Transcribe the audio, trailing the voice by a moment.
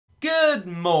Good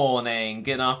morning,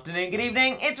 good afternoon, good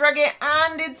evening, it's Rocket,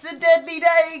 and it's a deadly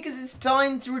day because it's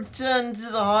time to return to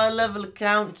the higher level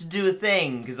account to do a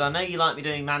thing, because I know you like me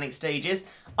doing manic stages.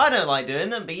 I don't like doing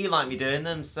them, but you like me doing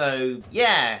them, so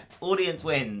yeah, audience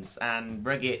wins and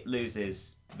Rocket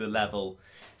loses the level.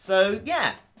 So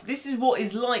yeah, this is what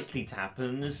is likely to happen,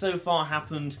 and has so far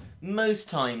happened most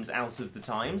times out of the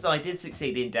times. I did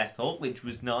succeed in Deathhawk, which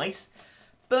was nice.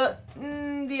 But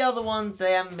the other ones,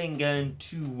 they haven't been going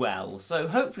too well. So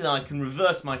hopefully I can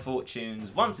reverse my fortunes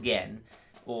once again.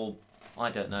 Or,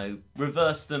 I don't know,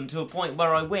 reverse them to a point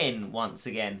where I win once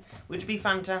again. Which would be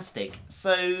fantastic.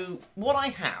 So what I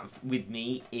have with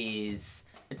me is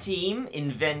a team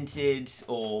invented,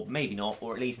 or maybe not,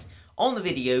 or at least on the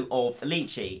video of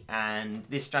Alici. And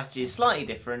this strategy is slightly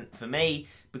different for me,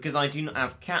 because I do not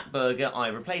have Cat Burger. I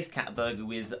replaced Cat Burger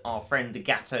with our friend the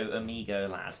Gato Amigo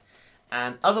lad.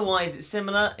 And otherwise it's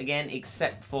similar, again,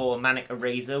 except for Manic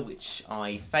Eraser, which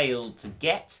I failed to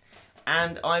get.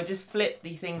 And I just flipped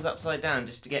the things upside down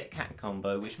just to get Cat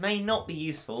Combo, which may not be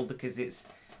useful because it's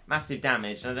massive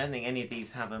damage. And I don't think any of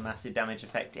these have a massive damage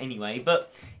effect anyway.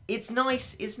 But it's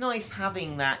nice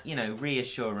having that, you know,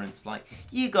 reassurance, like,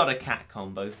 you got a Cat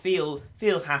Combo, feel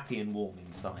happy and warm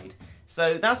inside.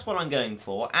 So that's what I'm going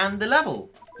for. And the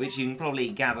level, which you can probably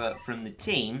gather from the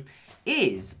team,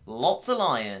 is Lots of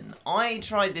Lion. I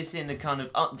tried this in a kind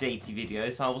of updatey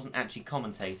video, so I wasn't actually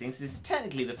commentating. So this is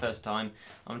technically the first time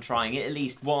I'm trying it, at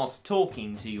least whilst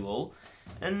talking to you all.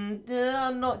 And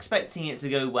I'm not expecting it to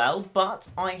go well, but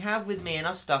I have with me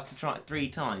enough stuff to try it 3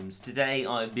 times. Today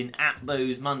I've been at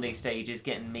those Monday stages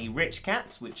getting me Rich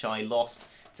Cats, which I lost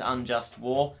to Unjust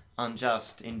War.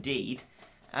 Unjust indeed.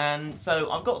 And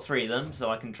so I've got 3 of them, so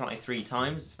I can try 3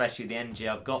 times, especially the energy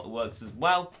I've got works as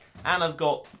well. And I've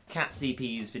got cat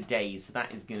CPUs for days, so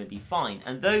that is going to be fine.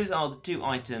 And those are the 2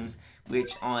 items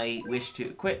which I wish to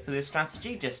equip for this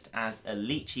strategy, just as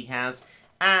Alici has.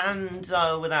 And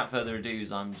without further ado,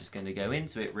 I'm just going to go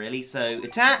into it really. So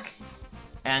attack,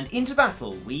 and into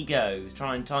battle we go.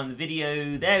 Try and time the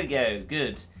video, there we go,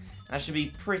 good. That should be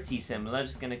pretty similar,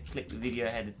 just going to click the video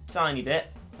ahead a tiny bit.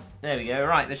 There we go.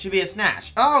 Right, there should be a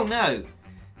snatch. Oh no,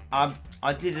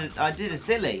 I did a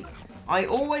silly. I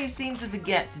always seem to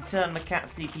forget to turn my cat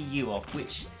CPU off,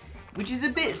 which is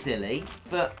a bit silly,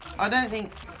 but I don't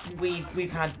think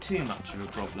we've had too much of a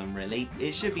problem really.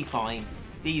 It should be fine.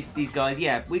 These guys,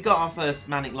 yeah, we got our first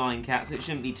Manic Lion cat, so it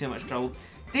shouldn't be too much trouble.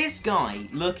 This guy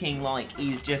looking like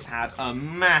he's just had a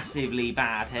massively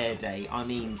bad hair day. I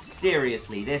mean,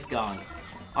 seriously, this guy.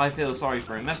 I feel sorry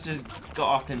for him. Must just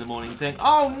got up in the morning thinking,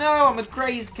 oh no, I'm a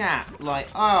crazed cat. Like,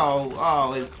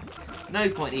 oh, there's no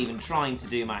point even trying to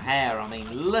do my hair. I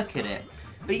mean, look at it.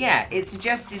 But yeah, it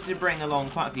suggested to bring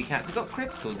along quite a few cats. We got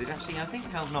criticals. It actually, I think,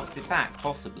 helped knocked it back,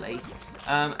 possibly.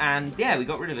 And yeah, we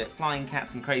got rid of it. Flying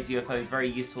cats and crazy UFOs, very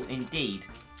useful indeed.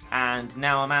 And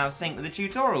now I'm out of sync with the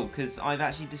tutorial because I've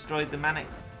actually destroyed the Manic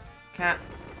Cat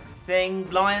thing.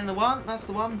 Lion, the one? That's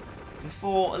the one.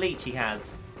 Before Alici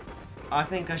has. I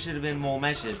think I should have been more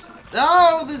measured.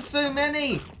 Oh, there's so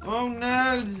many! Oh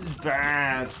no, this is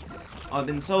bad. I've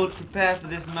been told to prepare for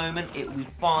this moment. It will be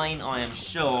fine, I am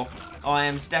sure. I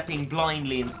am stepping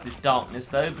blindly into this darkness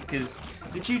though, because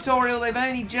the tutorial, they've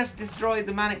only just destroyed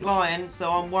the Manic Lion, so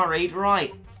I'm worried.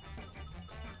 Right.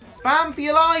 Spam for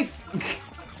your life!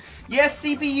 Yes,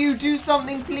 CPU, do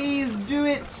something please. Do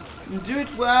it. Do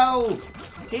it well.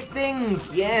 Hit things.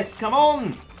 Yes, come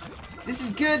on. This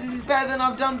is good, this is better than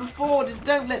I've done before. Just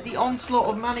don't let the onslaught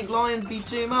of Manic Lions be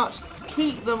too much.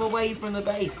 Keep them away from the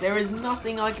base. There is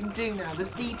nothing I can do now. The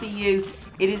CPU,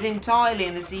 it is entirely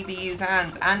in the CPU's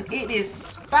hands, and it is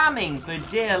spamming for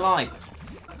dear life.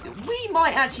 We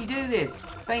might actually do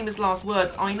this. Famous last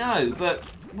words, I know, but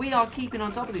we are keeping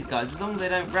on top of these guys. As long as they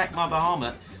don't wreck my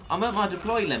Bahamut, I'm at my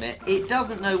deploy limit. It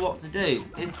doesn't know what to do.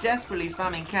 It's desperately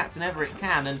spamming cats whenever it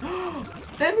can, and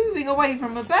they're moving away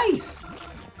from a base.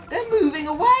 They're moving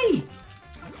away!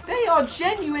 They are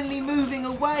genuinely moving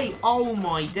away! Oh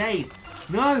my days!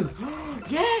 No!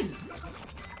 Yes!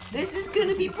 This is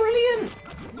gonna be brilliant!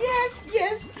 Yes,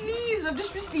 yes, please! I've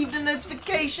just received a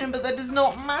notification, but that does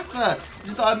not matter!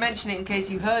 Just thought I'd mention it in case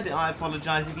you heard it. I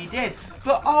apologise if you did.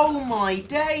 But oh my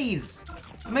days!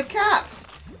 My cats!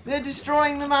 They're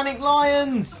destroying the Manic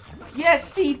Lions!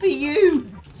 Yes, CPU!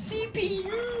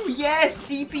 CPU! Yes,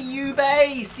 CPU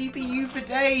bay! CPU for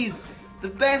days! The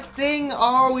best thing!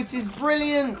 Oh, it is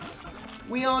brilliant!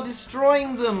 We are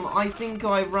destroying them! I think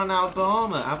I've run out of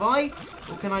Bahamut, have I?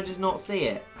 Or can I just not see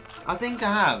it? I think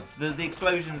I have. The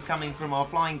explosions coming from our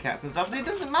flying cats and stuff, but it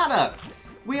doesn't matter!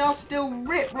 We are still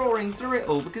rip-roaring through it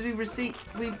all because we've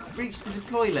reached the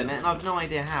deploy limit, and I've no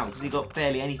idea how, because we got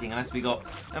barely anything unless we got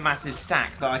a massive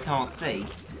stack that I can't see.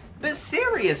 But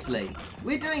seriously,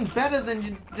 we're doing better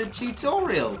than the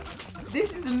tutorial.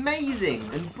 This is amazing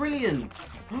and brilliant.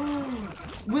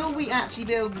 Will we actually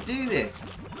be able to do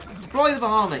this? Deploy the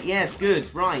Bahamut. Yes,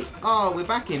 good. Right. Oh, we're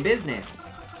back in business.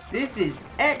 This is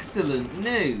excellent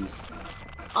news.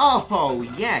 Oh,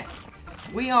 yes.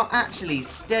 We are actually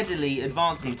steadily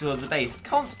advancing towards the base,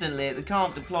 constantly at the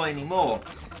can't deploy anymore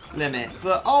limit.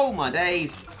 But oh my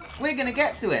days, we're going to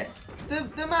get to it.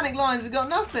 The Manic Lions have got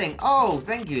nothing. Oh,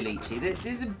 thank you, Leechy.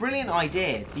 This is a brilliant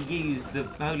idea to use the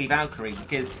Holy Valkyrie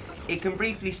because it can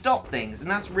briefly stop things, and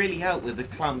that's really helped with the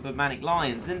clump of Manic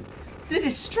Lions. And the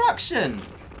destruction.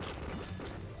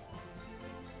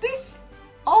 This,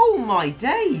 oh my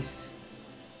days.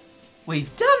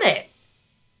 We've done it.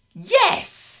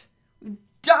 Yes.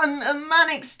 Done a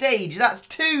Manic stage. That's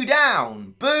 2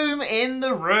 down. Boom in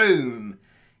the room.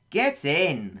 Get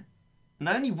in. And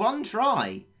only 1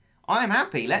 try. I'm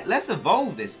happy. Let's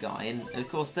evolve this guy. And of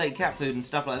course, 30 cat food and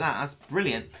stuff like that. That's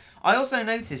brilliant. I also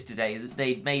noticed today that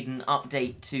they'd made an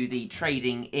update to the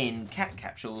trading in cat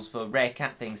capsules for rare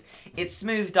cat things. It's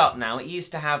smoothed up now. It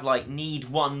used to have like need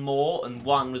 1 more and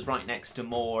 1 was right next to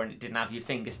more and it didn't have your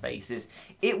finger spaces.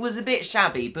 It was a bit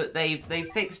shabby, but they've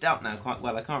fixed it up now quite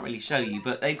well. I can't really show you,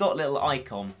 but they've got a little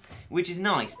icon, which is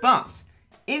nice. But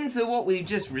into what we've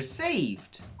just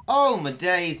received. Oh my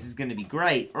days, this is going to be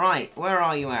great. Right, where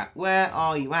are you at? Where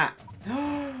are you at?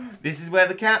 This is where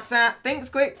the cat's at. Thinks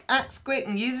quick, acts quick,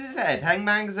 and uses his head.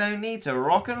 Hangman's only to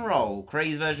rock and roll.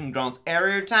 Craze version grants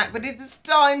area attack, but it's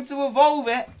time to evolve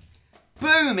it.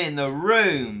 Boom in the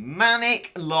room.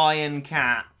 Manic Lion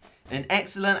Cat. An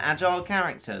excellent agile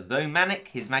character. Though manic,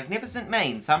 his magnificent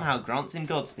mane somehow grants him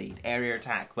Godspeed. Area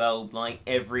attack, well, like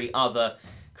every other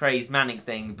Craze Manic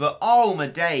thing. But oh my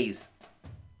days.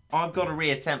 I've got to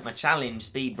reattempt my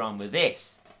challenge speedrun with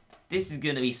this. This is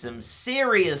going to be some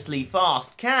seriously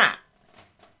fast cat.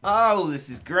 Oh, this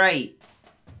is great.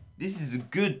 This is a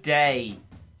good day.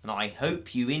 And I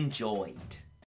hope you enjoyed.